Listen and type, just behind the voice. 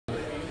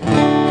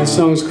The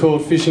song's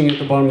called Fishing at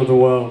the Bottom of the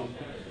World.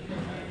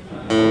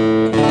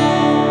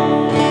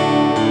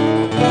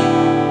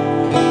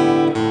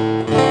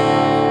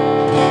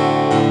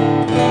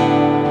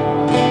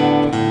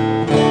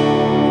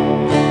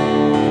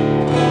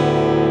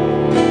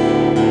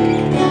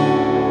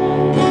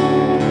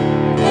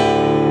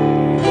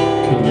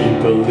 Can you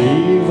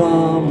believe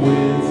I'm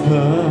with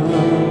her?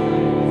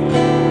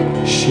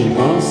 She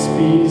must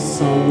be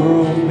some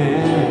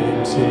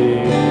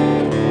romantic,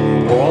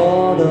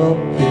 brought up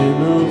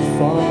in a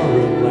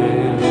foreign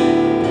land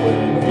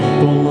where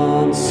people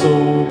aren't so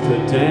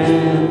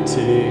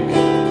pedantic.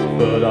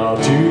 But I'll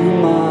do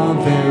my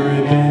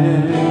very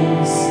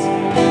best.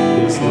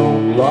 There's no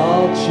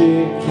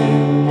logic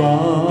in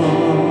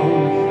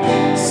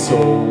love, so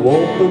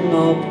open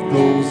up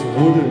those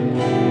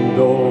wooden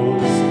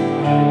doors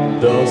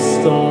and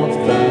dust off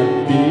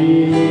that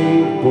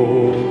big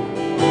book.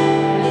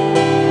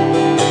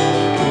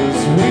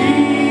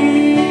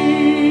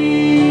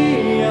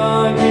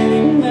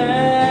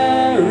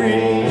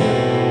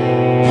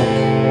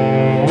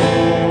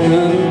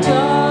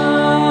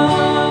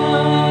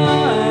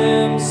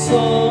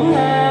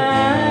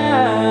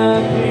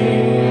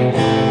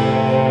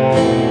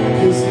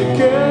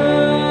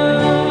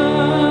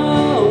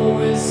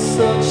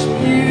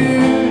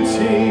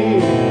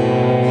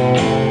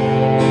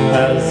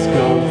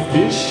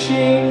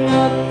 Fishing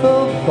at the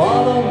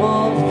bottom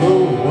of the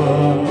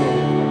world.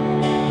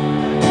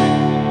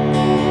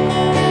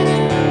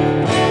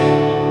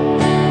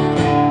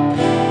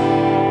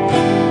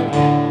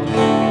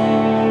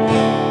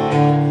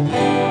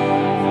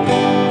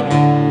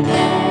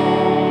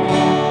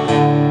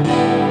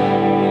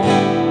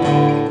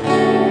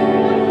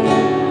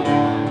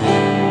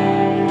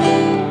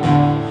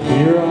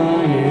 Here I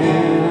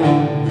am,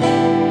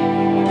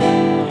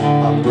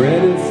 I'm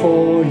ready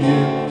for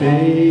you,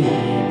 baby.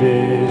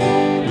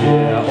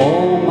 Yeah,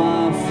 all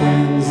my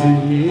friends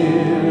are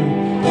here.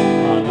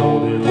 I know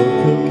they look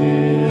a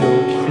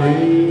little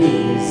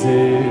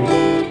crazy.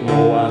 No,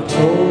 I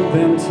told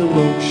them to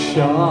look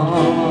sharp.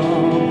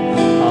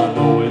 I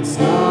know it's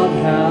not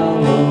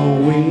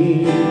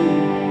Halloween,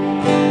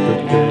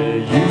 but they're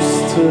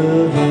used to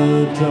the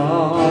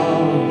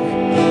dark.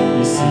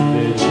 You see,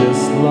 they're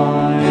just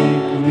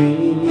like me.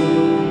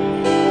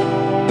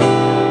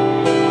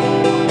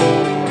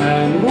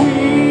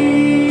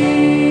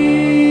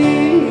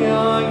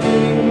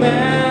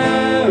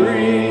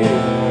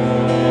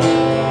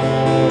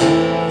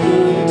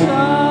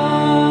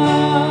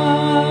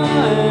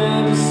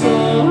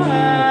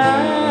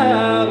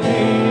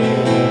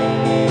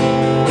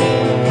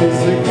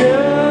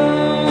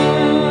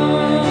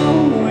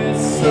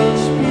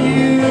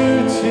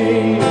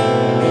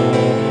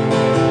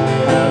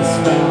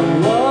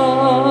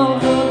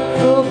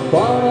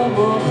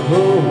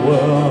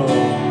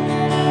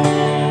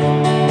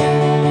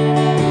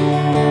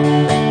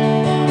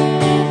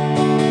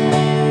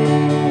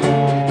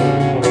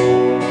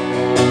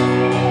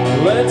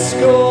 Let's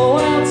go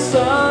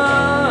outside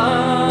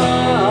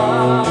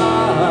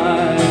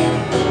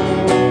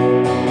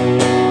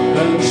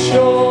and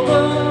show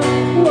the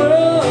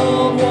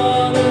world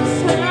what has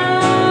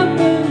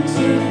happened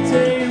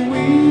today.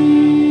 We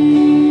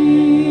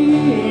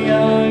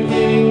are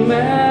getting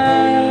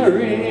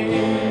married,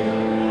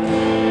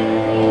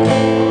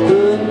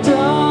 and I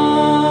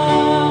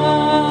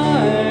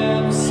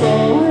am so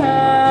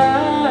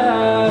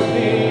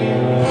happy.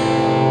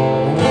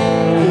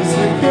 'Cause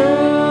the girl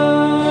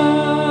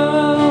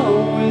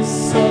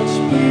such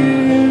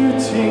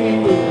beauty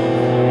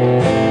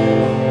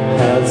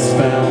has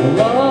found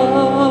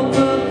love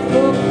at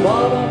the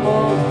bottom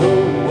of the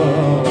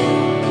world.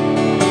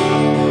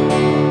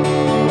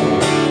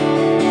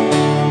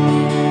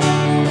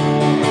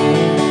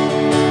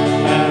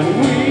 And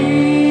we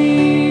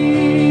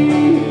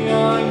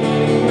are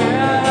getting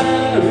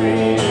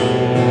married,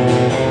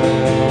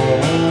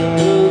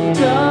 and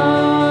I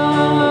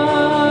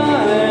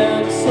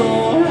am so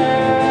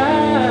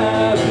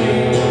happy.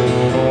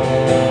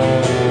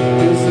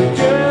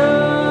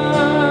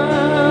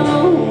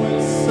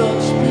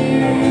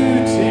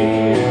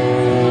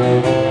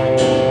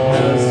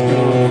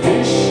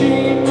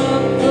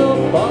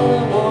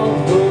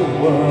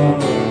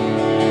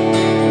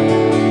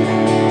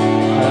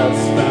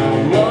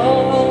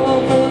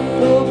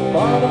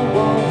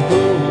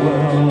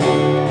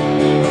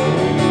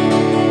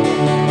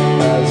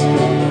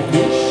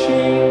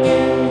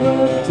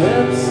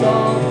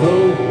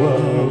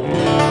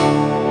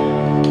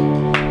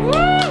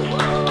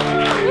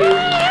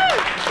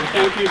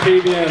 Thank you,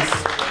 PBS.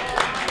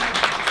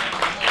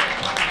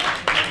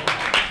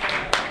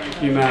 Thank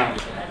you, Matt.